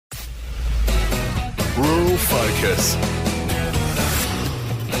Rural Focus.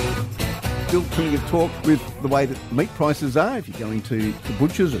 Still plenty of talk with the way that meat prices are if you're going to the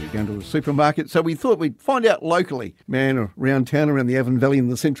butchers or you're going to a supermarket. So we thought we'd find out locally. Man around town, around the Avon Valley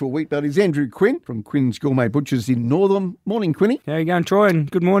and the Central Wheat Belt is Andrew Quinn from Quinn's Gourmet Butchers in Northam. Morning, Quinny. How you going, Troy? And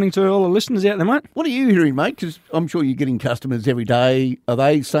good morning to all the listeners out there, mate. What are you hearing, mate? Because I'm sure you're getting customers every day. Are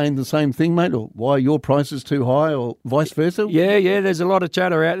they saying the same thing, mate? Or why are your prices too high or vice versa? Yeah, there's a lot of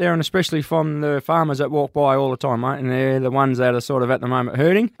chatter out there, and especially from the farmers that walk by all the time, mate, and they're the ones that are sort of at the moment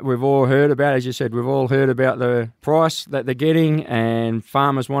hurting. We've all heard about, as you said, about the price that they're getting, and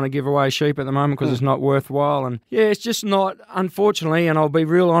farmers want to give away sheep at the moment because it's not worthwhile. And yeah, it's just not, unfortunately, and I'll be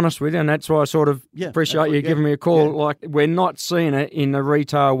real honest with you, and that's why I sort of appreciate you giving me a call. Yeah. Like, we're not seeing it in the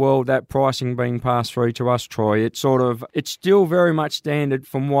retail world, that pricing being passed through to us, Troy. It's still very much standard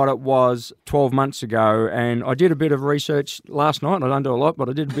from what it was 12 months ago. And I did a bit of research last night. I don't do a lot, but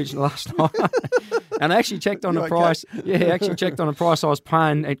I did a bit last night. And I actually checked on the price. Yeah, I actually checked on the price I was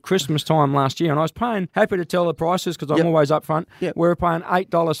paying at Christmas time last year. And I was paying, happy to tell the prices because I'm always upfront. Yep. We were paying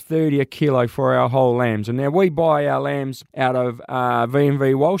 $8.30 a kilo for our whole lambs. And now we buy our lambs out of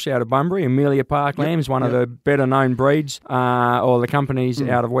V&V Walsh, out of Bunbury. Amelia Park Lambs, one of the better known breeds or the companies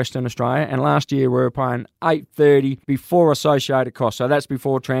out of Western Australia. And last year we were paying $8.30 before associated costs. So that's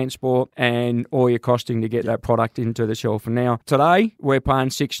before transport and all your costing to get that product into the shelf. And now today we're paying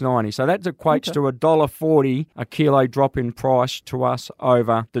 $6.90. So that equates to $1.40 a kilo drop in price to us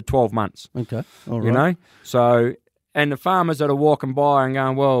over the 12 months. Okay. All right. You know? So, and the farmers that are walking by and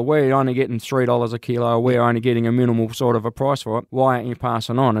going, well, we're only getting $3 a kilo, we're only getting a minimal sort of a price for it, why aren't you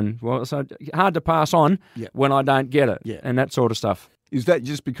passing on? And, well, it's hard to pass on when I don't get it and that sort of stuff. Is that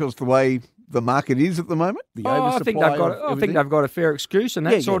just because the way the market is at the moment? The I think they've got a fair excuse and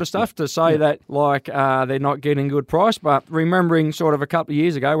that sort of stuff to say that they're not getting good price. But remembering sort of a couple of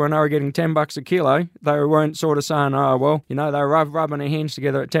years ago when they were getting $10 a kilo, they weren't sort of saying, oh well, you know, they were rubbing their hands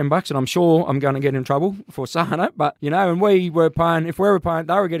together at $10, and I'm sure I'm going to get in trouble for saying it. But you know, and we were paying, if we were paying,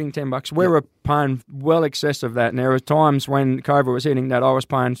 they were getting $10. We were paying well excess of that. And there were times when COVID was hitting that I was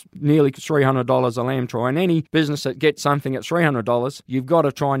paying nearly $300 a lamb, Troy. And any business that gets something at $300, you've got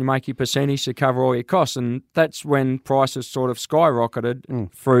to try and make your percentage to cover all your costs, and that's when prices sort of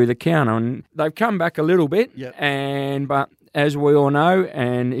skyrocketed through the counter, and they've come back a little bit. But as we all know,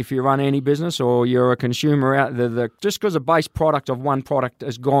 and if you run any business or you're a consumer out there, just because a base product of one product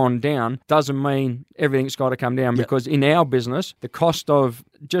has gone down doesn't mean everything's got to come down, because in our business, the cost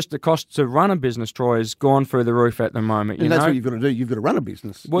to run a business, Troy, has gone through the roof at the moment. And that's what you've got to do. You've got to run a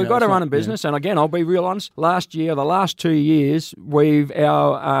business. We've got to run a business. And again, I'll be real honest. The last 2 years,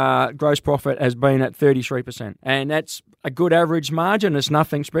 our gross profit has been at 33%. And that's a good average margin. It's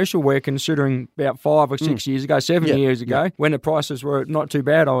nothing special. We're considering about 5 or 6 years ago, 7 years ago, when the prices were not too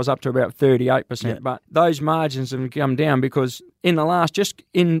bad, I was up to about 38%. But those margins have come down because just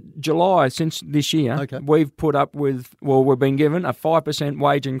in July since this year, we've been given a 5%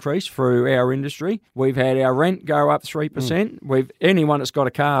 wage increase through our industry. We've had our rent go up 3%. Anyone that's got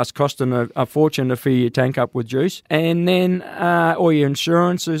a car is costing a fortune to fill your tank up with juice. And then all your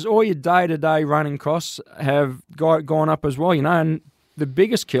insurances, all your day-to-day running costs have gone up as well, you know. And the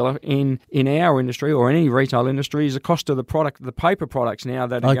biggest killer in our industry or in any retail industry is the cost of the product, the paper products now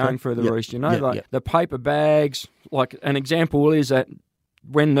that are going through the roost, you know, the paper bags. Like an example is that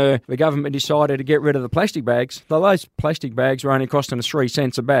when the government decided to get rid of the plastic bags, those plastic bags were only costing us 3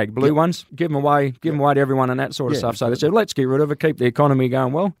 cents a bag. Blue ones, give them away to everyone and that sort of stuff. So they said, let's get rid of it, keep the economy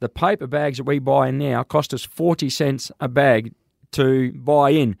going. Well, the paper bags that we buy now cost us 40 cents a bag to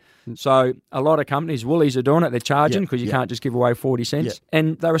buy in. So a lot of companies, Woolies are doing it, they're charging because you can't just give away 40 cents.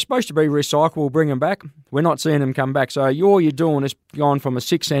 And they were supposed to be recyclable, bring them back. We're not seeing them come back. So all you're doing is gone from a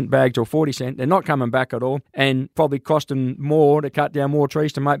 6 cent bag to a 40 cent. They're not coming back at all, and probably costing more to cut down more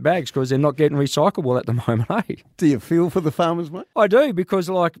trees to make bags because they're not getting recyclable at the moment. Hey? Do you feel for the farmers, mate? I do, because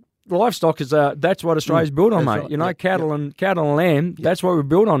livestock is that's what Australia's built on, mate. Right. You know, cattle and lamb. That's what we're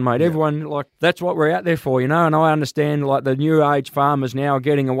built on, mate. Everyone that's what we're out there for, you know. And I understand the new age farmers now are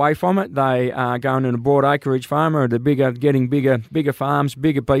getting away from it. They are going in a broad acreage farmer, getting bigger farms,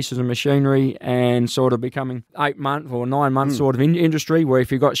 bigger pieces of machinery, and sort of becoming 8 month or 9 month sort of industry where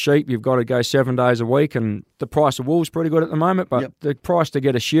if you've got sheep, you've got to go 7 days a week, and the price of wool's pretty good at the moment, but the price to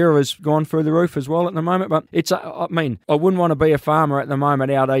get a shearer has gone through the roof as well at the moment. But I wouldn't want to be a farmer at the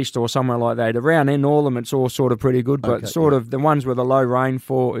moment out east East or somewhere like that. Around in all of them, it's all sort of pretty good, but of the ones with a low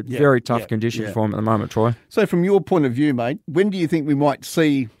rainfall, very tough conditions for them at the moment, Troy. So from your point of view, mate, when do you think we might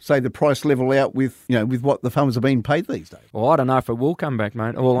see, say, the price level out with, with what the farmers are being paid these days? Well, I don't know if it will come back,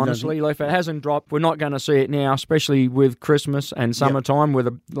 mate. Well, honestly, if it hasn't dropped, we're not going to see it now, especially with Christmas and summertime, where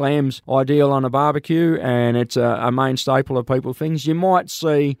the lamb's ideal on a barbecue and it's a main staple of people things. You might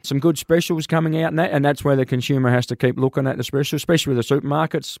see some good specials coming out in that, and that's where the consumer has to keep looking at the specials, especially with the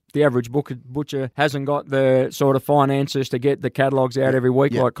supermarkets. The average butcher hasn't got the sort of finances to get the catalogues out every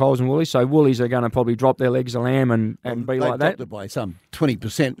week like Coles and Woolies, so Woolies are going to probably drop their legs of lamb and be like that. Dropped it by some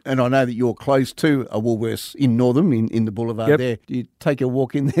 20%, and I know that you're close to a Woolworths in Northam, in the boulevard there. Do you take a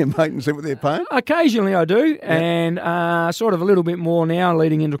walk in there, mate, and see what they're paying? Occasionally I do, and sort of a little bit more now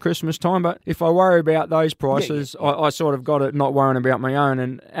leading into Christmas time, but if I worry about those prices, I sort of got it not worrying about my own,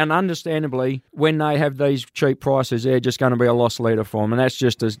 and understandably, when they have these cheap prices, they're just going to be a loss leader for them, and that's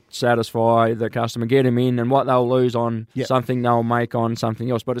just to satisfy the customer, get them in, and what they'll lose on something they'll make on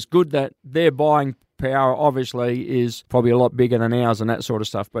something else. But it's good that their buying power obviously is probably a lot bigger than ours and that sort of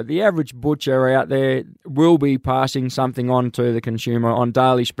stuff. But the average butcher out there will be passing something on to the consumer on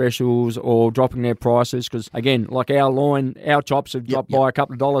daily specials or dropping their prices because, again, like our loin, our chops have dropped by a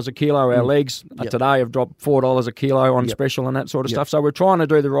couple of dollars a kilo. Our legs today have dropped $4 a kilo on special and that sort of stuff. So we're trying to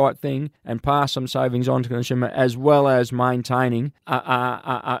do the right thing and pass some savings on to the consumer as well as maintaining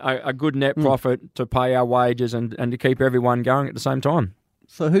a good net profit to pay our wages and to keep everyone going at the same time.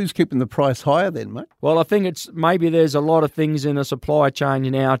 So who's keeping the price higher then, mate? Well, I think it's maybe there's a lot of things in the supply chain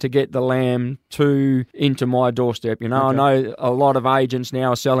now to get the lamb into my doorstep. I know a lot of agents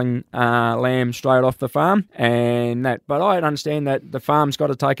now are selling lamb straight off the farm, but I understand that the farm's got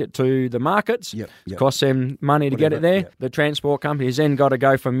to take it to the markets. It costs them money to get it there. The transport company's then got to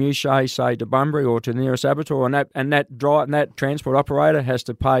go from Mouchet, say, to Bunbury or to the nearest abattoir, and that transport operator has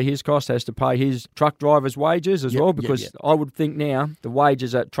to pay his cost, has to pay his truck driver's wages as well, because I would think now the wages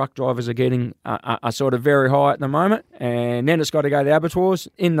that truck drivers are getting are sort of very high at the moment, and then it's got to go to the abattoirs.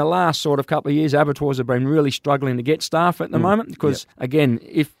 In the last sort of couple of years, abattoirs have been really struggling to get staff at the moment because, again,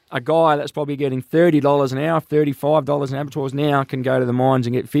 if a guy that's probably getting $30 an hour, $35 in abattoirs now can go to the mines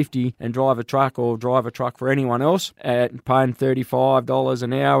and get $50 and drive a truck for anyone else at paying $35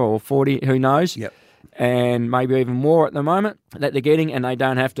 an hour or $40, who knows. And maybe even more at the moment that they're getting, and they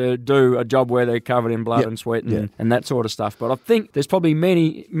don't have to do a job where they're covered in blood and sweat and that sort of stuff. But I think there's probably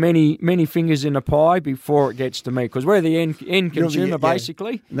many fingers in the pie before it gets to me, because we're the end consumer,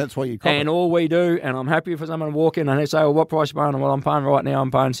 basically. And that's why you call it. And all we do, and I'm happy for someone to walk in and they say, well, what price are you paying? Well, I'm paying right now,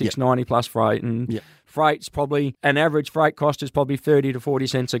 I'm paying $6.90 plus freight. And freight's probably, an average freight cost is probably 30 to 40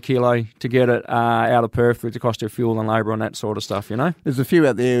 cents a kilo to get it out of Perth with the cost of fuel and labour and that sort of stuff, There's a few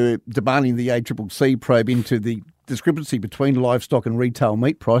out there demanding the ACCC probe into the discrepancy between livestock and retail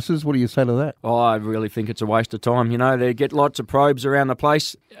meat prices. What do you say to that? Oh, I really think it's a waste of time. They get lots of probes around the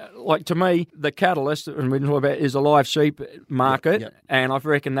place. Like, to me, the catalyst and we talk about is a live sheep market, and I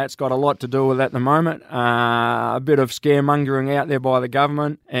reckon that's got a lot to do with it at the moment. A bit of scaremongering out there by the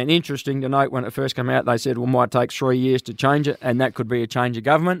government, and interesting to note when it first came out, they said, well, it might take 3 years to change it, and that could be a change of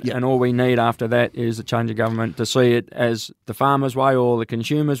government, and all we need after that is a change of government to see it as the farmer's way or the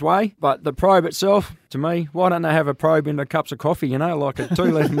consumer's way. But the probe itself, to me, why don't they have a probe into cups of coffee, like a 2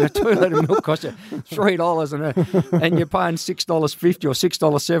 litre milk costs you $3 and you're paying $6.50 or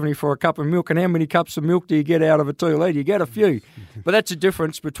 $6.70 for a cup of milk, and how many cups of milk do you get out of a 2 litre? You get a few. But that's the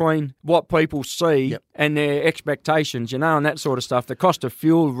difference between what people see and their expectations, and that sort of stuff. The cost of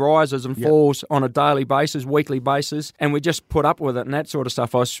fuel rises and falls on a daily basis, weekly basis, and we just put up with it and that sort of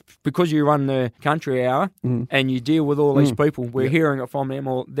stuff. Because you run the country hour and you deal with all these people, we're hearing it from them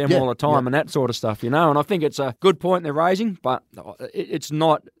all the time and that sort of stuff, And I think it's a good point they're raising, but it's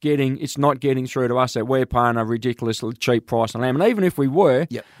not getting through to us that we're paying a ridiculously cheap price on lamb. And even if we were,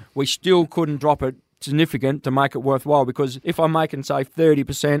 we still couldn't drop it significant to make it worthwhile, because if I'm making, say,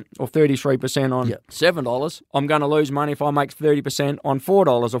 30% or 33% on $7, I'm going to lose money if I make 30% on $4 or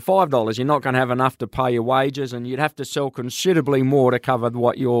 $5. You're not going to have enough to pay your wages, and you'd have to sell considerably more to cover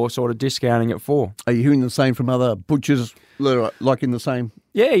what you're sort of discounting it for. Are you hearing the same from other butchers, like in the same?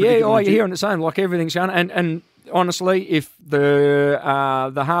 Yeah. You're hearing the same. Like, everything's going, and honestly, if the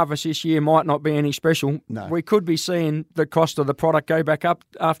harvest this year might not be any special, we could be seeing the cost of the product go back up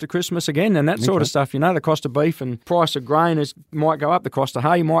after Christmas again and that sort of stuff. The cost of beef and price of grain might go up, the cost of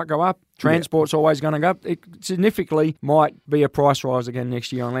hay might go up. Transport's always going to go up. It significantly might be a price rise again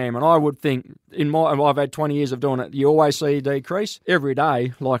next year on lamb. And I would think, I've had 20 years of doing it, you always see a decrease. Every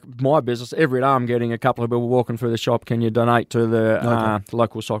day, like my business, every day I'm getting a couple of people walking through the shop, can you donate to the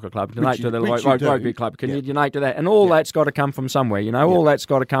local soccer club, donate to the rugby club, can you donate to that? And all that's got to come from somewhere, all that's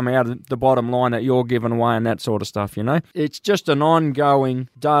got to come out of the bottom line that you're giving away and that sort of stuff, It's just an ongoing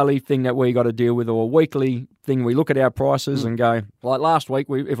daily thing that we got to deal with, or a weekly thing. We look at our prices and go, like last week,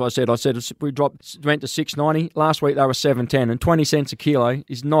 we went to $6.90. Last week they were $7.10, and 20 cents a kilo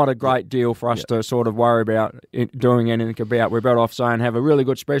is not a great deal for us to sort of worry about doing anything about. We're better off saying have a really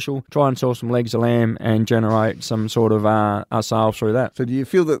good special, try and sell some legs of lamb and generate some sort of sales through that. So do you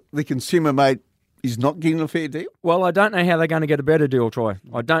feel that the consumer, mate, is not getting a fair deal? Well, I don't know how they're going to get a better deal, Troy.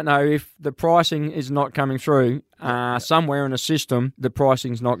 I don't know if the pricing is not coming through. Somewhere in the system, the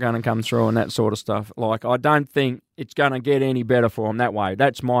pricing's not going to come through and that sort of stuff. Like, I don't think it's going to get any better for them that way.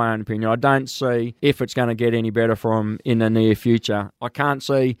 That's my own opinion. I don't see if it's going to get any better for them in the near future. I can't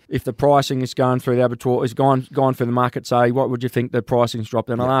see if the pricing is going through the abattoir, is gone for the market, say, what would you think the pricing's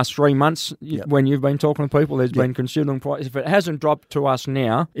dropped in the last 3 months? When you've been talking to people, there's been considerable price. If it hasn't dropped to us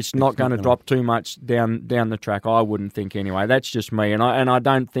now, it's not going to drop too much down the track, I wouldn't think anyway. That's just me. And I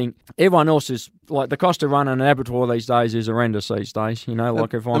don't think everyone else is, like, the cost of running an abattoir these days is horrendous these days.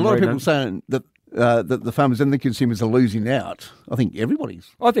 Like if I'm a lot of reading people saying that the farmers and the consumers are losing out. I think everyone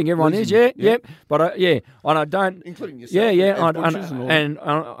is. Yep. But and I don't, including yourself. And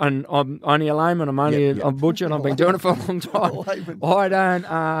I'm only a layman. I'm only a butcher, and I've been doing it for a long time.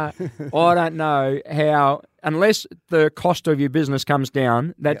 I don't know how. Unless the cost of your business comes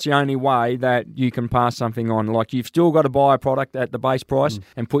down, that's the only way that you can pass something on. Like, you've still got to buy a product at the base price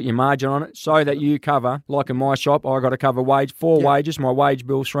and put your margin on it so that you cover, like in my shop, I got to cover wages. My wage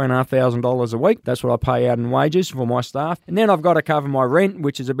bill's $3,500 a week. That's what I pay out in wages for my staff. And then I've got to cover my rent,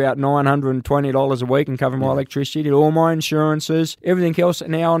 which is about $920 a week, and cover my electricity, all my insurances, everything else.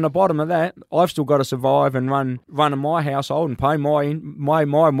 Now, on the bottom of that, I've still got to survive and run my household and pay my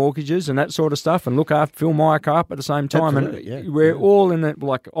mortgages and that sort of stuff, and look after, fill my car up at the same time. We're all in it.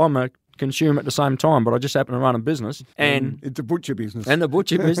 Like, I'm a consumer at the same time, but I just happen to run a business, and it's a butcher business. And the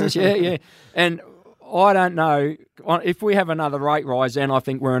butcher business, and I don't know if we have another rate rise. Then I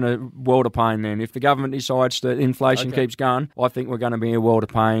think we're in a world of pain. Then, if the government decides that inflation keeps going, I think we're going to be in a world of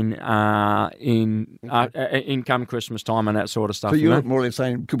pain in come Christmas time and that sort of stuff. So you're more or less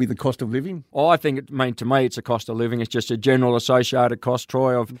saying it could be the cost of living? I think to me, it's a cost of living. It's just a general associated cost,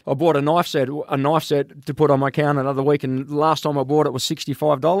 Troy. I bought a knife set to put on my counter the other week, and last time I bought it was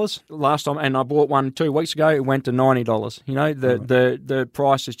 $65. Last time, and I bought one 2 weeks ago, it went to $90. The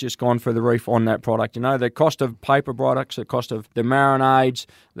price has just gone through the roof on that product. The cost of paper products, the cost of the marinades,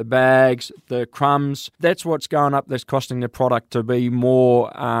 the bags, the crumbs, that's what's going up. That's costing the product to be more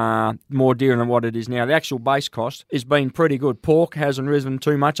dear than what it is now. The actual base cost has been pretty good. Pork hasn't risen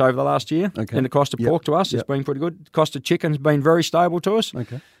too much over the last year, and the cost of pork to us has been pretty good. The cost of chicken's been very stable to us.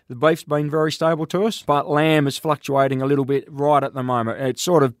 The beef's been very stable to us, but lamb is fluctuating a little bit right at the moment. It's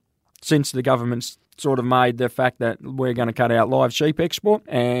sort of since the government's sort of made the fact that we're going to cut out live sheep export,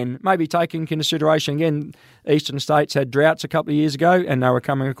 and maybe taking consideration again, eastern states had droughts a couple of years ago, and they were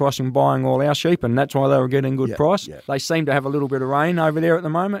coming across and buying all our sheep, and that's why they were getting good price. They seem to have a little bit of rain over there at the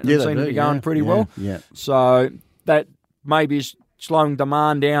moment, and seem to be going pretty well. So that maybe is slowing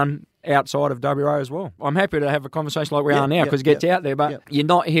demand down outside of WA as well. I'm happy to have a conversation like we are now, because it gets out there, but you're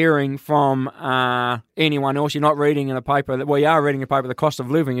not hearing from anyone else. You're not reading in a paper that, well, you are reading a paper, the cost of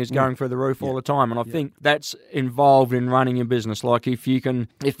living is going through the roof all the time, and I think that's involved in running your business. Like, if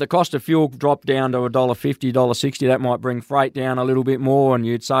the cost of fuel dropped down to $1.50, $1.60, that might bring freight down a little bit more, and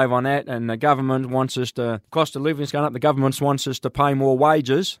you'd save on that, and the government wants us to, cost of living is going up, the government wants us to pay more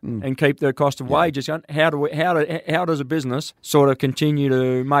wages and keep the cost of wages going. How does a business sort of continue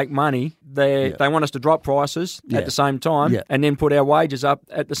to make money? They want us to drop prices at the same time and then put our wages up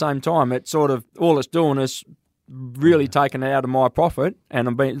at the same time. It's sort of, all it's doing is really taking it out of my profit, and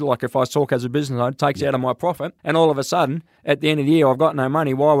I'm being, like, if I talk as a business owner, it takes it out of my profit, and all of a sudden, at the end of the year, I've got no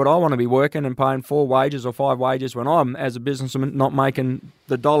money. Why would I want to be working and paying 4 wages or 5 wages when I'm, as a businessman, not making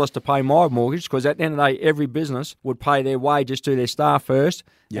the dollars to pay my mortgage? Because at the end of the day, every business would pay their wages to their staff first,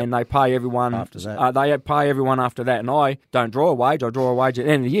 and they pay everyone after that. They pay everyone after that, and I don't draw a wage. I draw a wage at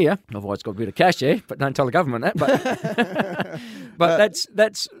the end of the year. I've always got a bit of cash there, but don't tell the government that. But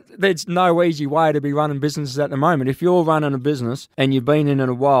there's no easy way to be running businesses at the moment. If you're running a business and you've been in it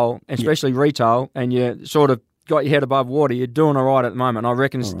a while, especially retail, and you're sort of got your head above water, you're doing all right at the moment. I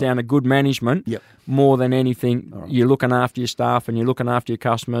reckon it's down to good management more than anything. You're looking after your staff and you're looking after your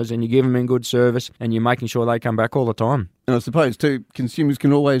customers and you give them in good service and you're making sure they come back all the time. And I suppose, too, consumers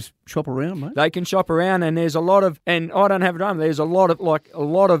can always shop around, mate. They can shop around, and there's a lot of, and I don't have it home, there's a lot of, like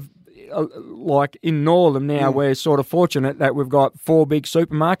in Northam now, we're sort of fortunate that we've got 4 big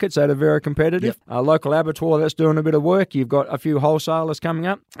supermarkets that are very competitive. A local abattoir that's doing a bit of work. You've got a few wholesalers coming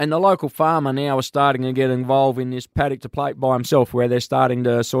up. And the local farmer now is starting to get involved in this paddock to plate by himself, where they're starting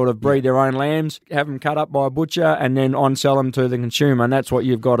to sort of breed their own lambs, have them cut up by a butcher, and then on-sell them to the consumer. And that's what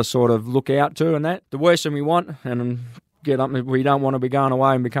you've got to sort of look out to. And that, the worst thing we want, and get up. We don't want to be going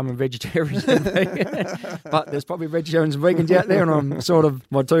away and becoming vegetarians and vegan. But there's probably vegetarians and vegans out there, and I'm sort of,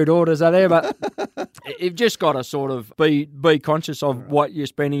 my 2 daughters are there. But you've just got to sort of be conscious of what you're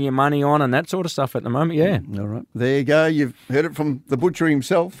spending your money on and that sort of stuff at the moment, All right. There you go. You've heard it from the butcher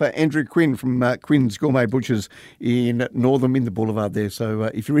himself, Andrew Quinn from Quinn's Gourmet Butchers in Northam in the Boulevard there. So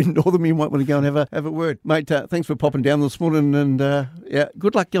if you're in Northam, you might want to go and have a word. Mate, thanks for popping down this morning, and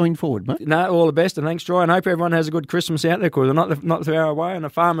good luck going forward, mate. No, all the best, and thanks, Troy, and hope everyone has a good Christmas out there, because they're not far away, and the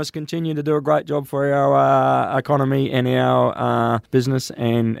farmers continue to do a great job for our economy and our business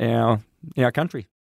and our country.